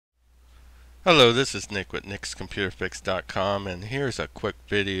Hello, this is Nick with nickscomputerfix.com, and here's a quick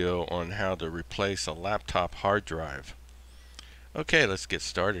video on how to replace a laptop hard drive. Okay, let's get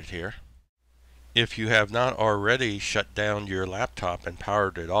started here. If you have not already shut down your laptop and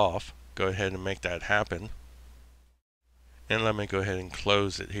powered it off, go ahead and make that happen. And let me go ahead and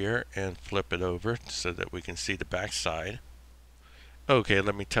close it here and flip it over so that we can see the back side. Okay,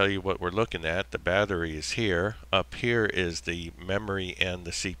 let me tell you what we're looking at. The battery is here. Up here is the memory and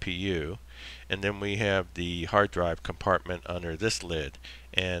the CPU. And then we have the hard drive compartment under this lid,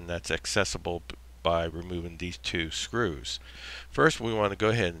 and that's accessible by removing these two screws. First, we want to go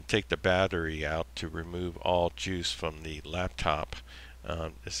ahead and take the battery out to remove all juice from the laptop.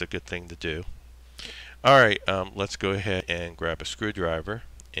 It's a good thing to do. Alright, let's go ahead and grab a screwdriver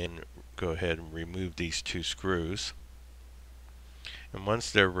and go ahead and remove these two screws. And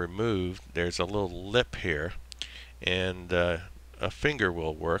once they're removed, there's a little lip here, and a finger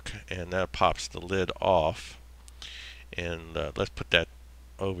will work, and that pops the lid off. And let's put that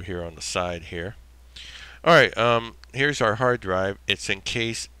over here on the side here. Alright, here's our hard drive. It's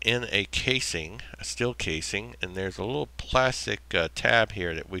encased in a casing, a steel casing, and there's a little plastic tab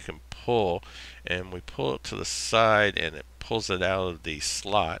here that we can pull, and we pull it to the side and it pulls it out of the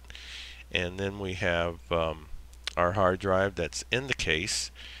slot. And then we have our hard drive that's in the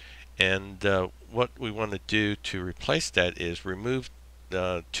case, and what we want to do to replace that is remove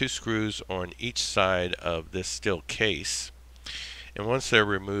the two screws on each side of this steel case. And once they're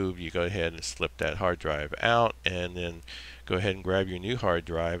removed, you go ahead and slip that hard drive out, and then go ahead and grab your new hard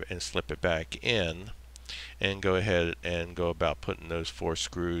drive and slip it back in, and go ahead and go about putting those four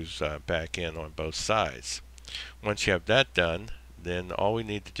screws back in on both sides. Once you have that done, then all we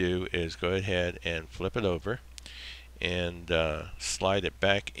need to do is go ahead and flip it over and slide it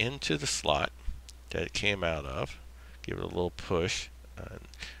back into the slot that it came out of. Give it a little push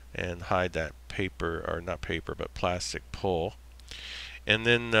and hide that paper, or not paper, but plastic pull. And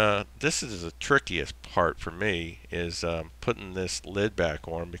then this is the trickiest part for me, is putting this lid back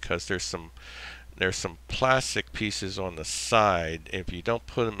on, because there's some plastic pieces on the side. If you don't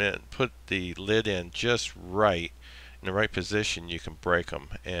put the lid in just right, in the right position, you can break them,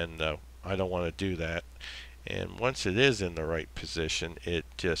 and I don't want to do that. And once it is in the right position, it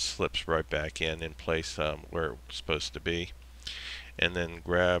just slips right back in place where it's supposed to be. And then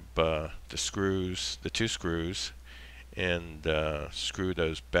grab the screws, the two screws, and screw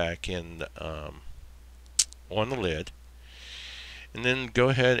those back in on the lid. And then go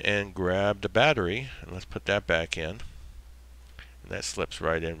ahead and grab the battery, and let's put that back in. And that slips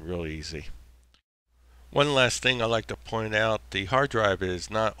right in real easy. One last thing I'd like to point out, the hard drive is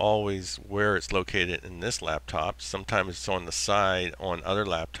not always where it's located in this laptop. Sometimes it's on the side on other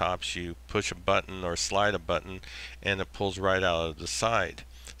laptops. You push a button or slide a button and it pulls right out of the side.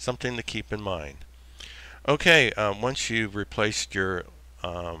 Something to keep in mind. Okay, once you've replaced your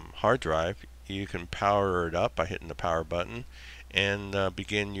hard drive, you can power it up by hitting the power button and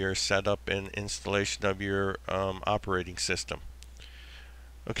begin your setup and installation of your operating system.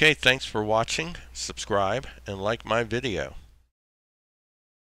 Okay, thanks for watching. Subscribe and like my video.